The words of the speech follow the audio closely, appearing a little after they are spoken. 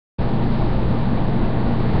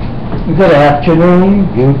Good afternoon,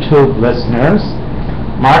 YouTube listeners.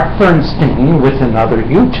 Mark Bernstein with another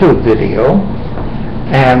YouTube video,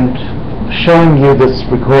 and showing you this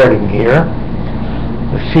recording here.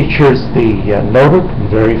 It features the noted and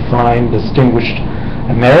very fine, distinguished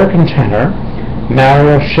American tenor,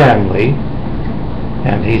 Chamlee,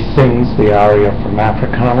 and he sings the aria from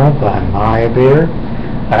Africana by Meyerbeer,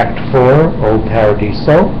 Act 4, O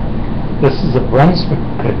Paradiso. This is a Brunswick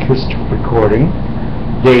acoustic recording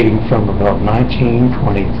dating from about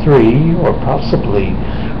 1923 or possibly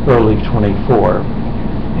early 24,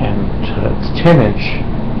 and it's 10-inch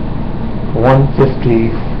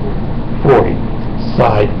 150/40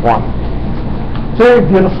 side 1. Very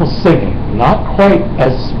beautiful singing, not quite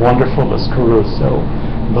as wonderful as Caruso,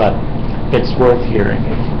 but it's worth hearing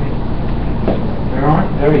it. There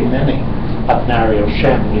aren't very many of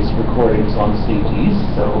Chamlee's recordings on CDs,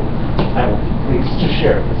 so I will be pleased to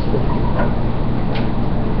share this with you.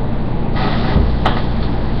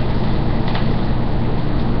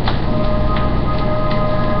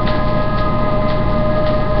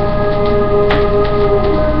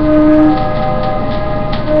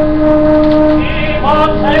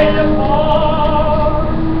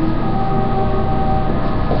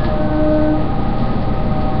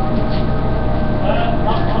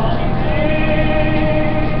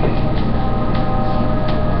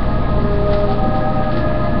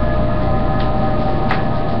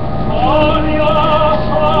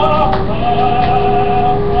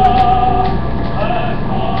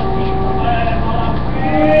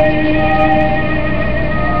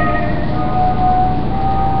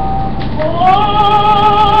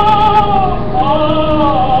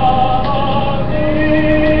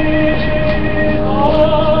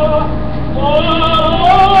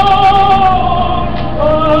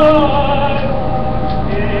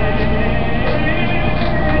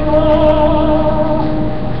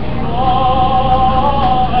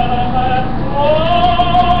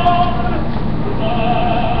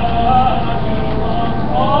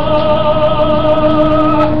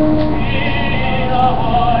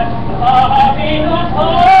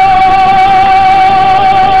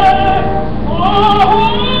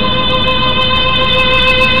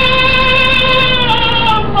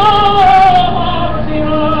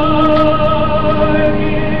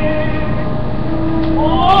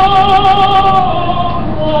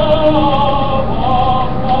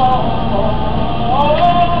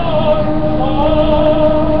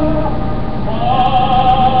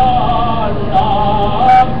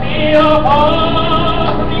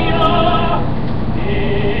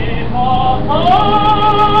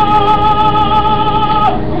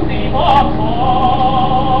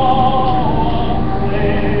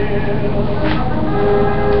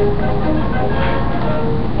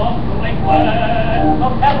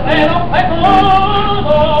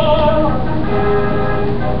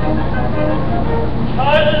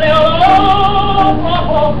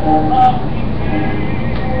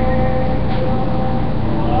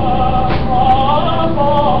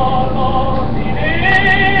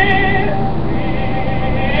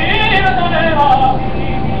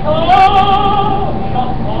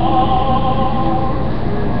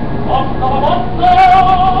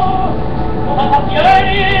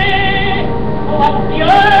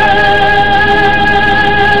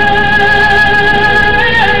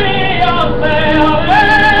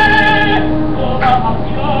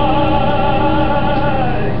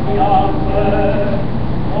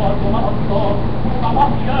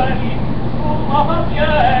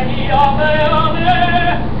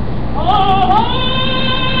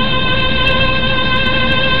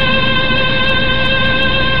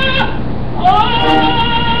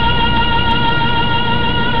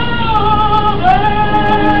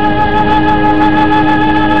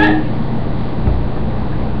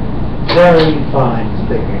 Very fine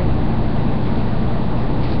singing.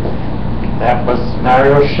 That was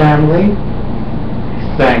Chamlee. He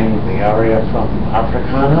sang the aria from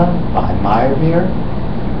Africana by Meyerbeer,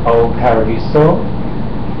 O Paradiso,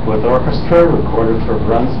 with orchestra, recorded for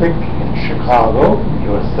Brunswick in Chicago,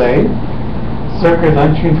 USA, circa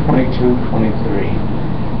 1922-23.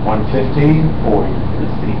 150/40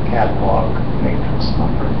 is the catalog matrix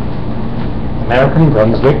number. American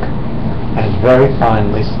Brunswick, and very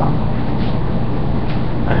finely sung.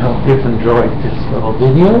 I hope you've enjoyed this little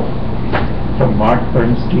video from Mark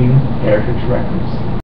Bernstein Heritage Records.